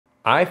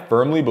I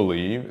firmly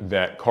believe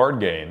that card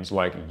games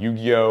like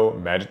Yu-Gi-Oh!,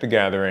 Magic the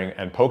Gathering,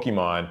 and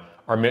Pokemon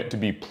are meant to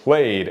be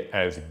played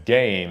as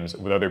games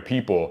with other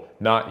people,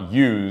 not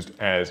used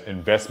as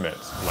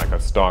investments like a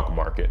stock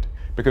market.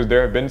 Because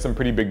there have been some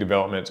pretty big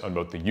developments on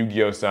both the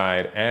Yu-Gi-Oh!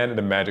 Side and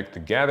the Magic the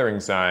Gathering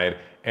side,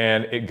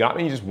 and it got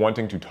me just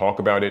wanting to talk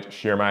about it,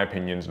 share my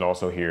opinions, and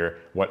also hear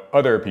what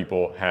other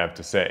people have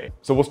to say.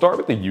 So we'll start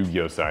with the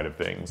Yu-Gi-Oh! Side of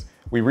things.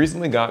 We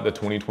recently got the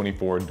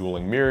 2024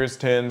 Dueling Mirrors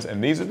tins,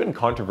 and these have been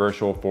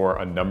controversial for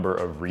a number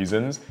of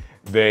reasons.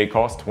 They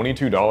cost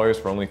 $22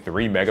 for only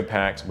 3 mega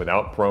packs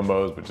without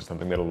promos, which is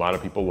something that a lot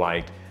of people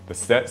liked. The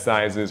set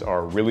sizes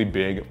are really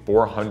big,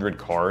 400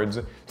 cards,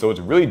 so it's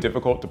really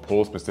difficult to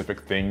pull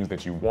specific things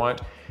that you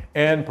want.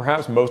 And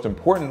perhaps most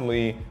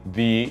importantly,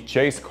 the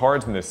chase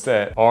cards in this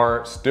set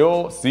are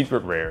still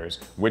secret rares,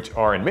 which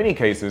are in many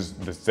cases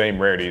the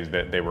same rarities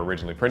that they were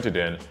originally printed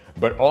in,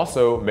 but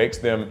also makes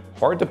them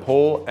hard to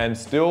pull and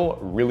still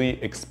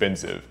really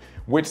expensive,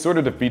 which sort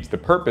of defeats the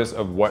purpose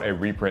of what a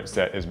reprint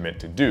set is meant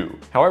to do.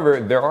 However,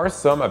 there are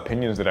some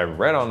opinions that I've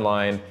read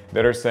online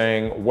that are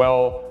saying,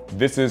 well,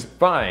 this is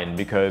fine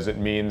because it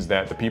means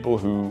that the people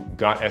who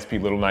got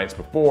SP Little Knights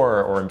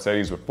before or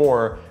Imsetis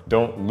before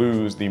don't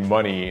lose the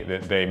money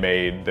that they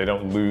made, they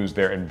don't lose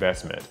their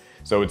investment.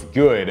 So it's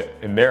good,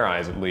 in their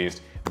eyes at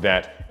least,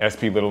 that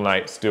SP Little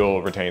Knight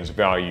still retains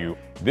value.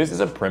 This is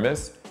a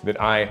premise that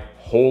I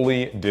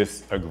wholly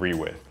disagree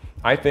with.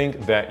 I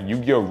think that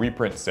Yu-Gi-Oh!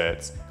 Reprint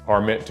sets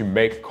are meant to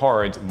make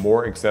cards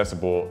more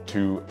accessible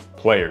to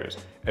players.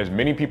 As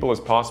many people as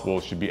possible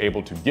should be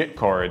able to get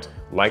cards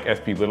like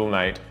SP Little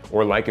Knight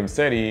or like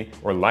Imseti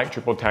or like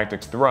Triple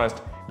Tactics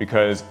Thrust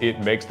because it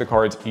makes the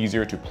cards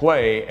easier to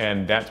play,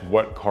 and that's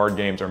what card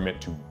games are meant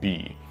to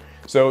be.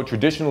 So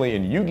traditionally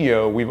in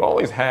Yu-Gi-Oh! We've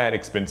always had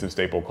expensive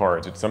staple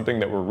cards. It's something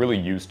that we're really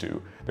used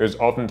to. There's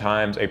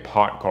oftentimes a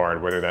pot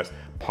card, whether that's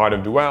Pot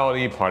of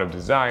Duality, Pot of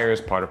Desires,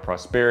 Pot of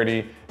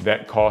Prosperity,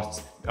 that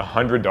costs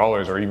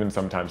 $100 or even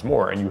sometimes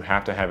more, and you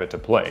have to have it to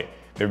play.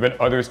 There have been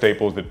other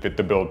staples that fit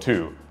the bill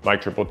too,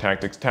 like Triple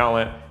Tactics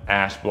Talent,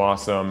 Ash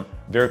Blossom.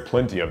 There are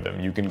plenty of them.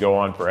 You can go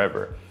on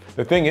forever.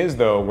 The thing is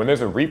though, when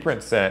there's a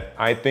reprint set,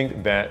 I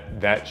think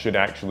that should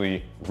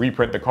actually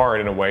reprint the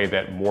card in a way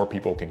that more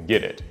people can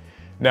get it.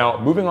 Now,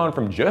 moving on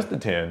from just the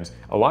tins,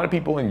 a lot of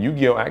people in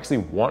Yu-Gi-Oh! Actually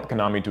want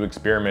Konami to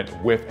experiment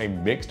with a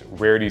mixed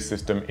rarity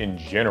system in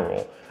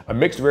general. A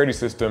mixed rarity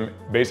system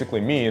basically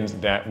means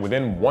that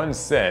within one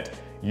set,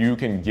 you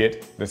can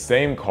get the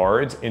same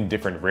cards in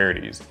different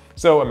rarities.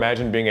 So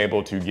imagine being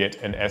able to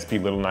get an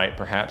SP Little Knight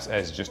perhaps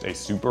as just a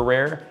super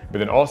rare, but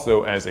then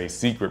also as a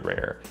secret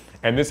rare.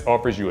 And this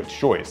offers you a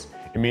choice.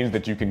 It means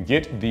that you can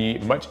get the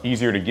much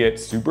easier to get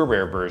super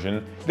rare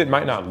version that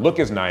might not look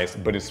as nice,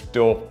 but is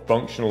still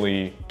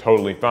functionally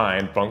totally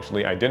fine,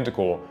 functionally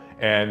identical.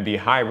 And the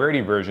high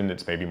rarity version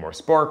that's maybe more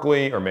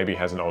sparkly or maybe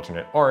has an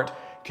alternate art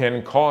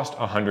can cost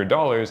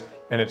 $100,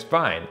 and it's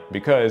fine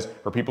because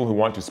for people who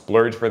want to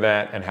splurge for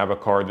that and have a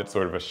card that's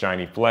sort of a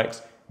shiny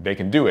flex, they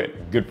can do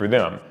it, good for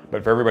them.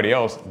 But for everybody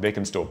else, they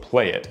can still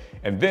play it.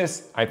 And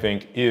this, I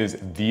think, is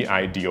the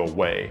ideal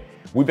way.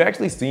 We've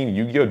actually seen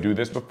Yu-Gi-Oh! Do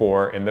this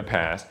before in the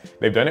past.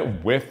 They've done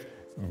it with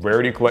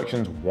Rarity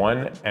Collections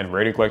 1 and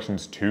Rarity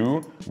Collections 2,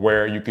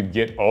 where you could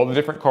get all the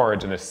different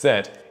cards in a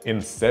set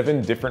in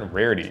 7 different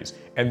rarities.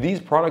 And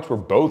these products were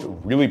both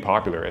really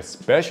popular,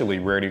 especially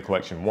Rarity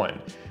Collection 1,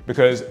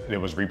 because it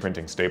was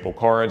reprinting staple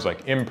cards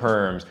like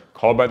Imperms,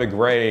 Called by the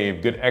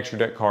Grave, good extra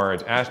deck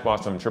cards, Ash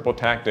Blossom, Triple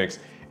Tactics,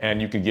 and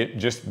you could get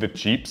just the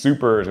cheap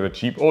supers or the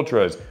cheap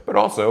ultras, but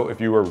also if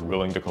you were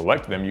willing to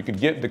collect them, you could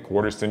get the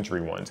quarter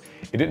century ones.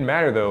 It didn't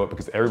matter though,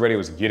 because everybody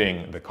was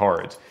getting the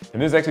cards.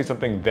 And this is actually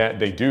something that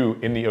they do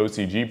in the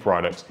OCG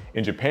products.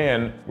 In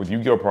Japan, with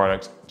Yu-Gi-Oh!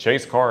 Products,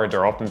 chase cards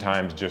are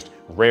oftentimes just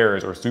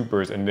rares or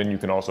supers, and then you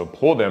can also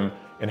pull them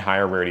in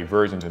higher rarity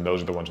versions, and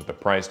those are the ones with the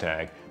price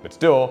tag. But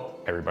still,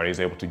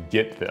 everybody's able to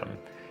get them.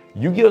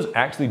 Yu-Gi-Oh's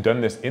actually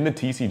done this in the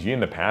TCG in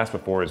the past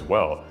before as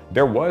well.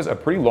 There was a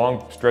pretty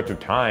long stretch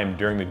of time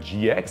during the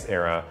GX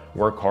era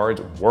where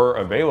cards were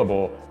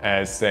available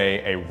as,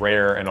 say, a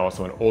rare and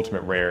also an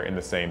ultimate rare in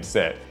the same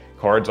set.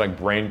 Cards like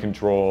Brain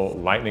Control,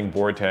 Lightning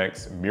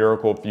Vortex,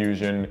 Miracle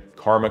Fusion,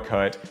 Karma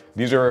Cut.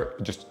 These are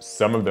just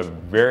some of the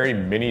very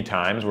many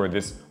times where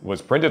this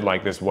was printed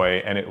like this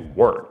way and it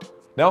worked.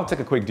 Now I'll take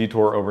a quick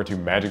detour over to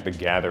Magic the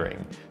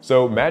Gathering.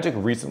 So Magic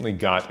recently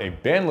got a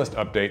ban list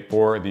update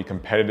for the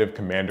competitive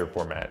Commander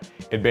format.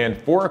 It banned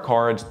 4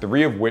 cards,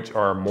 3 of which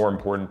are more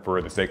important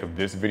for the sake of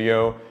this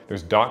video.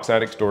 There's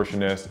Dockside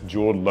Extortionist,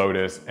 Jeweled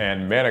Lotus,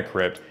 and Mana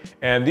Crypt.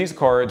 And these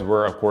cards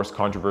were of course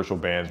controversial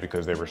bans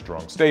because they were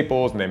strong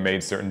staples and they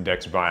made certain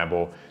decks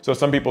viable. So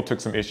some people took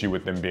some issue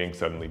with them being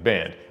suddenly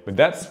banned. But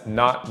that's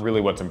not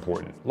really what's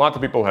important. Lots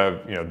of people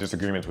have,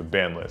 disagreements with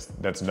ban lists.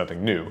 That's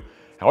nothing new.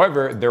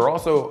 However, there are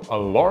also a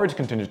large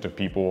contingent of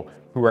people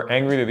who are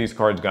angry that these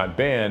cards got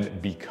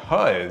banned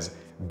because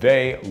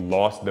they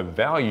lost the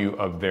value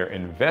of their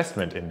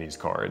investment in these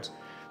cards.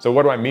 So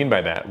what do I mean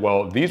by that?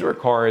 Well, these were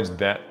cards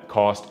that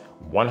cost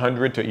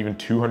 $100 to even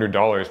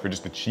 $200 for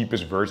just the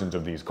cheapest versions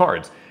of these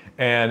cards.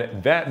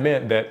 And that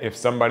meant that if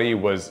somebody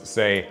was,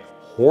 say,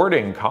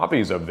 hoarding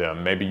copies of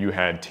them, maybe you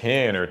had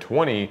 10 or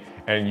 20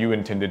 and you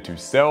intended to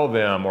sell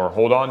them or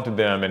hold on to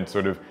them and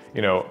sort of,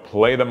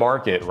 play the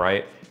market,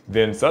 right?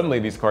 Then suddenly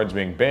these cards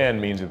being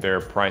banned means that their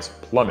price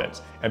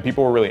plummets. And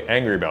people were really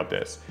angry about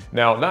this.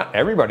 Now, not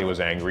everybody was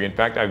angry. In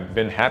fact, I've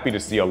been happy to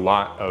see a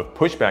lot of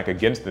pushback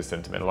against this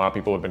sentiment. A lot of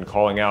people have been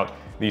calling out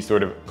the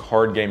sort of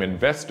card game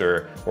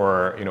investor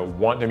or,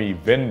 want to be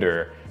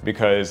vendor,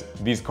 because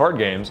these card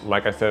games,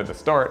 like I said at the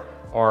start,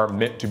 are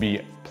meant to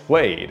be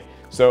played.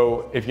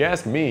 So if you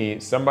ask me,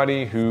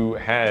 somebody who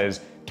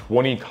has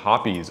 20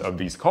 copies of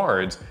these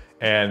cards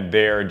and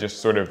they're just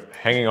sort of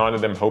hanging on to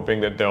them, hoping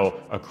that they'll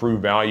accrue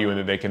value and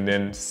that they can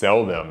then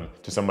sell them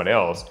to someone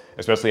else,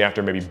 especially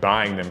after maybe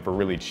buying them for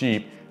really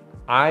cheap,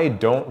 I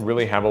don't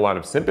really have a lot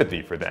of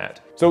sympathy for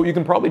that. So you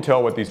can probably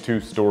tell what these two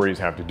stories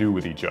have to do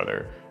with each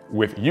other.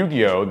 With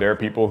Yu-Gi-Oh, there are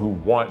people who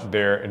want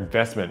their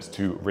investments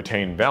to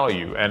retain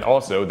value, and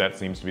also that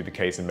seems to be the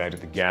case in Magic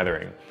the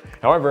Gathering.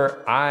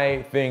 However,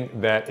 I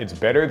think that it's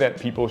better that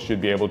people should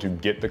be able to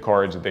get the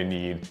cards that they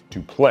need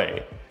to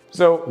play.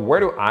 So where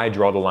do I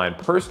draw the line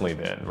personally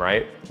then,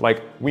 right?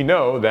 Like, we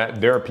know that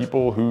there are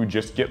people who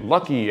just get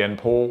lucky and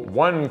pull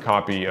one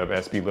copy of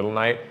SP Little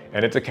Knight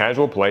and it's a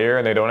casual player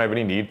and they don't have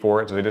any need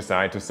for it, so they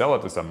decide to sell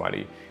it to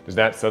somebody. Does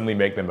that suddenly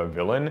make them a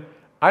villain?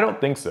 I don't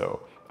think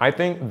so. I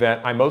think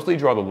that I mostly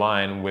draw the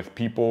line with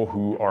people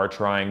who are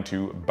trying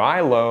to buy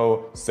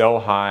low, sell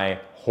high,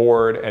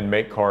 hoard, and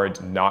make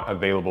cards not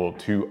available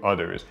to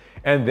others,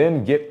 and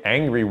then get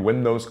angry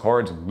when those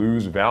cards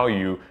lose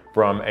value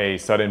from a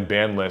sudden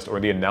ban list or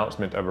the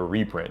announcement of a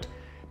reprint.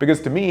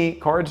 Because to me,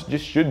 cards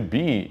just should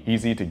be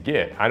easy to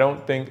get. I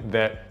don't think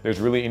that there's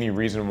really any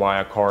reason why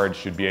a card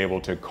should be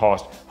able to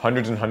cost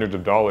hundreds and hundreds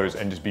of dollars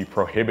and just be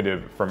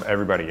prohibitive from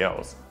everybody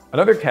else.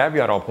 Another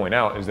caveat I'll point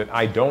out is that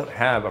I don't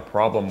have a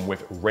problem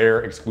with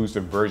rare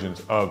exclusive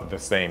versions of the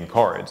same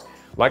cards.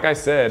 Like I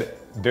said,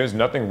 there's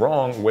nothing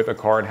wrong with a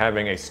card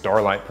having a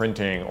Starlight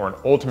printing or an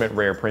Ultimate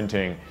Rare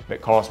printing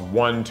that costs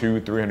 $100,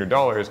 $200,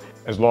 $300,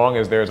 as long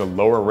as there's a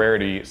lower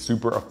rarity,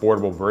 super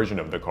affordable version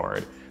of the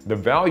card. The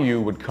value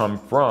would come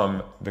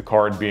from the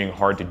card being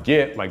hard to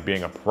get, like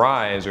being a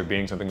prize or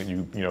being something that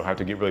you have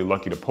to get really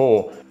lucky to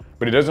pull,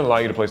 but it doesn't allow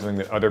you to play something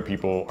that other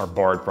people are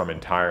barred from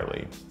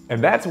entirely.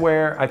 And that's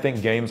where I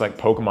think games like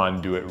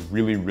Pokemon do it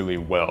really, really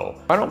well.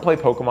 I don't play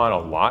Pokemon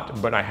a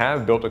lot, but I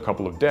have built a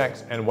couple of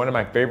decks, and one of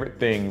my favorite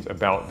things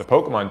about the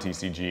Pokemon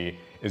TCG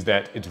is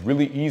that it's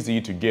really easy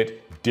to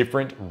get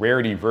different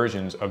rarity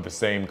versions of the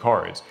same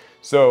cards.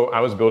 So I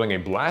was building a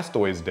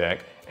Blastoise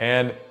deck,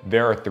 and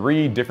there are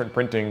 3 different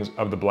printings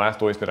of the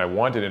Blastoise that I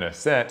wanted in a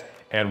set,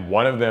 and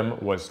one of them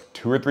was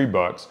 $2 or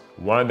 $3,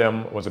 one of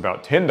them was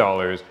about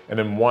 $10, and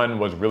then one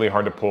was really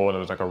hard to pull and it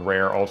was like a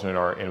rare alternate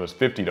art and it was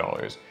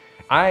 $50.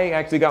 I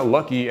actually got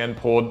lucky and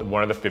pulled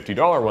one of the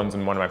 $50 ones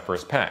in one of my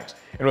first packs.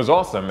 It was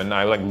awesome, and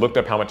I looked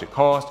up how much it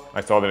cost. I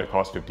saw that it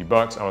cost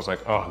 $50. I was like,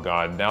 oh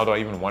God, now do I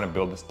even want to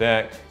build this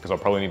deck? Because I'll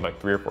probably need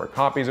 3 or 4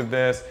 copies of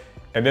this.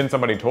 And then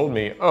somebody told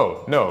me,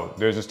 oh no,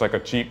 there's just a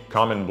cheap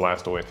common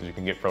Blastoise that you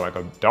can get for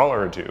 $1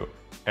 or $2.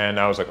 And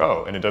I was like,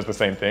 oh, and it does the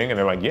same thing? And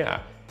they're like,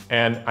 yeah.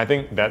 And I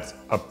think that's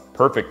a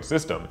perfect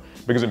system,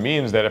 because it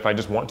means that if I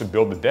just want to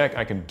build the deck,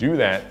 I can do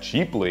that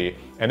cheaply.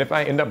 And if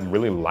I end up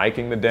really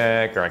liking the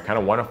deck or I kind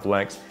of want to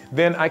flex,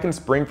 then I can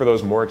spring for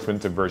those more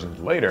expensive versions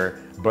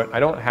later, but I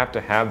don't have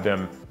to have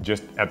them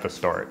just at the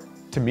start.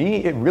 To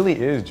me, it really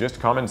is just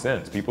common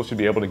sense. People should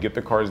be able to get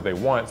the cards they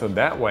want, so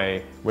that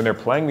way, when they're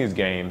playing these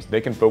games,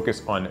 they can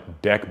focus on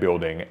deck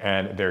building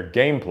and their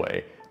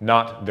gameplay,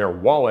 not their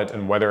wallet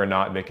and whether or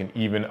not they can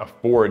even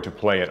afford to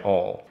play at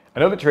all. I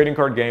know that trading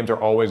card games are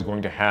always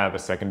going to have a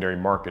secondary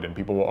market and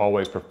people will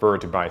always prefer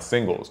to buy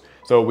singles.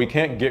 So we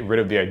can't get rid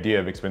of the idea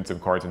of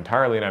expensive cards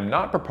entirely, and I'm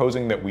not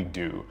proposing that we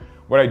do.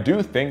 What I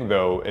do think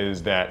though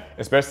is that,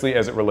 especially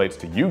as it relates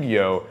to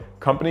Yu-Gi-Oh,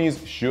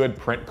 companies should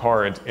print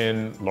cards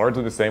in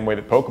largely the same way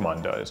that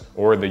Pokemon does,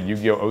 or the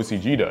Yu-Gi-Oh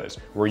OCG does,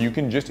 where you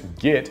can just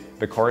get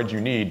the cards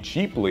you need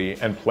cheaply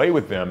and play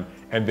with them,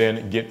 and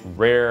then get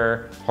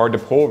rare, hard to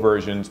pull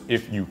versions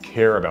if you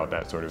care about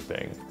that sort of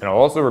thing. And I'll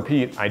also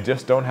repeat, I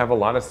just don't have a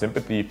lot of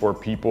sympathy for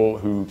people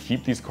who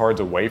keep these cards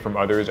away from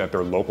others at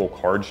their local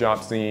card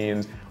shop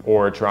scenes,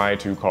 or try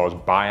to cause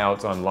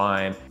buyouts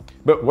online.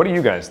 But what do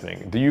you guys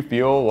think? Do you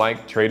feel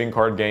like trading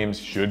card games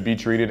should be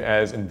treated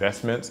as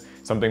investments?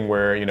 Something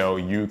where,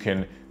 you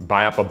can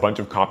buy up a bunch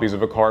of copies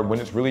of a card when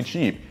it's really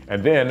cheap,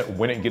 and then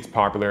when it gets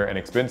popular and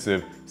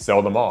expensive,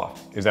 sell them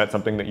off. Is that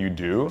something that you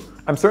do?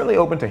 I'm certainly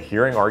open to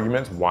hearing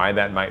arguments why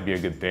that might be a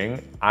good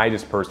thing. I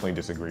just personally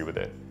disagree with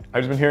it.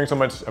 I've just been hearing so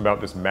much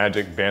about this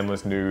Magic ban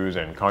list news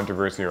and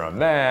controversy around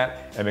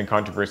that, and then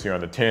controversy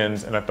around the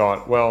tins, and I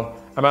thought, well,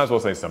 I might as well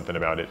say something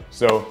about it.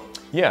 So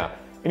yeah.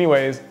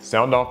 Anyways,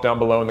 sound off down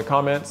below in the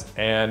comments,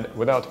 and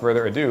without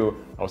further ado,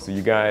 I'll see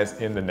you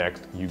guys in the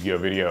next Yu-Gi-Oh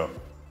video.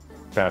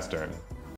 Fast turn.